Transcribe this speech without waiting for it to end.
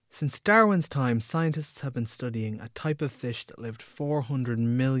Since Darwin's time, scientists have been studying a type of fish that lived 400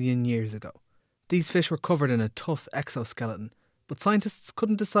 million years ago. These fish were covered in a tough exoskeleton, but scientists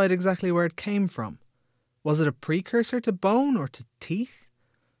couldn't decide exactly where it came from. Was it a precursor to bone or to teeth?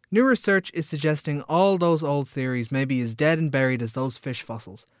 New research is suggesting all those old theories may be as dead and buried as those fish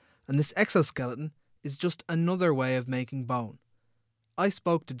fossils, and this exoskeleton is just another way of making bone. I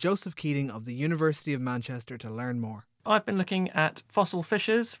spoke to Joseph Keating of the University of Manchester to learn more. I've been looking at fossil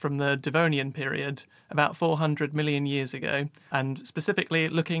fishes from the Devonian period, about 400 million years ago, and specifically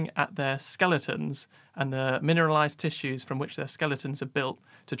looking at their skeletons and the mineralised tissues from which their skeletons are built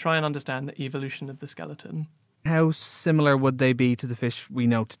to try and understand the evolution of the skeleton. How similar would they be to the fish we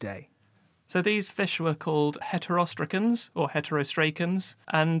know today? So these fish were called Heterostracans or Heterostracans,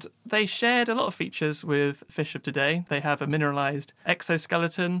 and they shared a lot of features with fish of today. They have a mineralised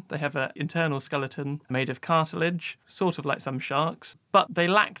exoskeleton, they have an internal skeleton made of cartilage, sort of like some sharks, but they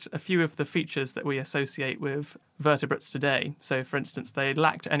lacked a few of the features that we associate with vertebrates today. So for instance, they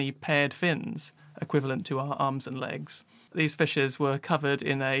lacked any paired fins equivalent to our arms and legs. These fishes were covered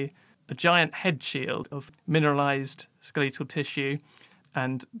in a giant head shield of mineralised skeletal tissue,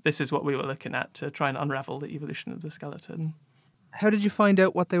 and this is what we were looking at to try and unravel the evolution of the skeleton. How did you find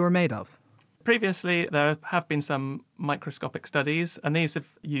out what they were made of? Previously, there have been some microscopic studies, and these have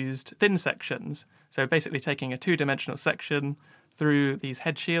used thin sections. So basically taking a two-dimensional section through these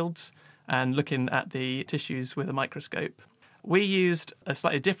head shields and looking at the tissues with a microscope. We used a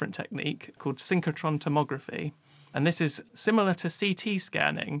slightly different technique called synchrotron tomography. And this is similar to CT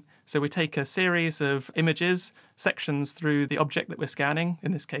scanning. So we take a series of images, sections through the object that we're scanning,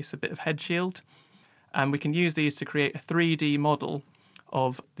 in this case a bit of head shield, and we can use these to create a 3D model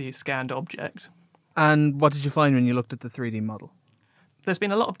of the scanned object. And what did you find when you looked at the 3D model? There's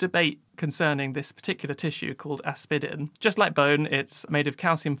been a lot of debate concerning this particular tissue called aspidin. Just like bone, it's made of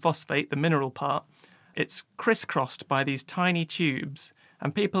calcium phosphate, the mineral part. It's crisscrossed by these tiny tubes,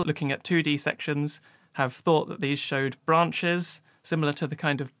 and people looking at 2D sections have thought that these showed branches similar to the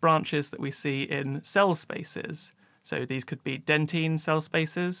kind of branches that we see in cell spaces. So these could be dentine cell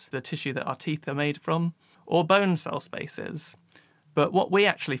spaces, the tissue that our teeth are made from, or bone cell spaces. But what we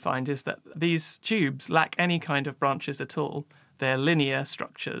actually find is that these tubes lack any kind of branches at all. They're linear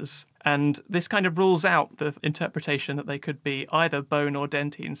structures. And this kind of rules out the interpretation that they could be either bone or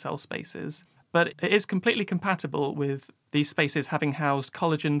dentine cell spaces. But it is completely compatible with these spaces having housed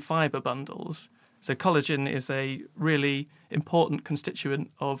collagen fibre bundles. So collagen is a really important constituent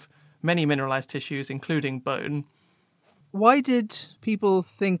of many mineralised tissues, including bone. Why did people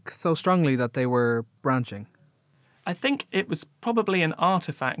think so strongly that they were branching? I think it was probably an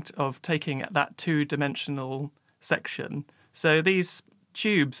artefact of taking that two-dimensional section. So these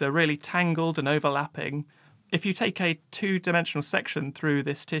tubes are really tangled and overlapping. If you take a two-dimensional section through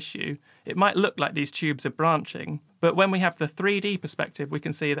this tissue, it might look like these tubes are branching. But when we have the 3D perspective, we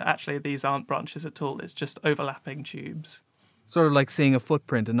can see that actually these aren't branches at all. It's just overlapping tubes. Sort of like seeing a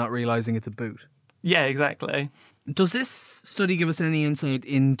footprint and not realising it's a boot. Yeah, exactly. Does this study give us any insight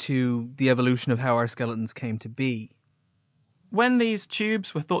into the evolution of how our skeletons came to be? When these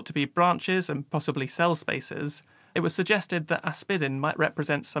tubes were thought to be branches and possibly cell spaces, it was suggested that aspidin might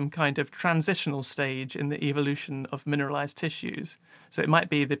represent some kind of transitional stage in the evolution of mineralised tissues. So it might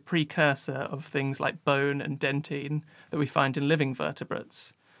be the precursor of things like bone and dentine that we find in living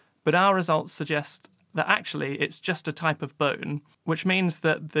vertebrates. But our results suggest that actually it's just a type of bone, which means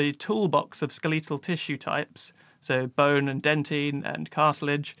that the toolbox of skeletal tissue types, so bone and dentine and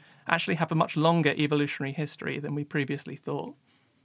cartilage, actually have a much longer evolutionary history than we previously thought.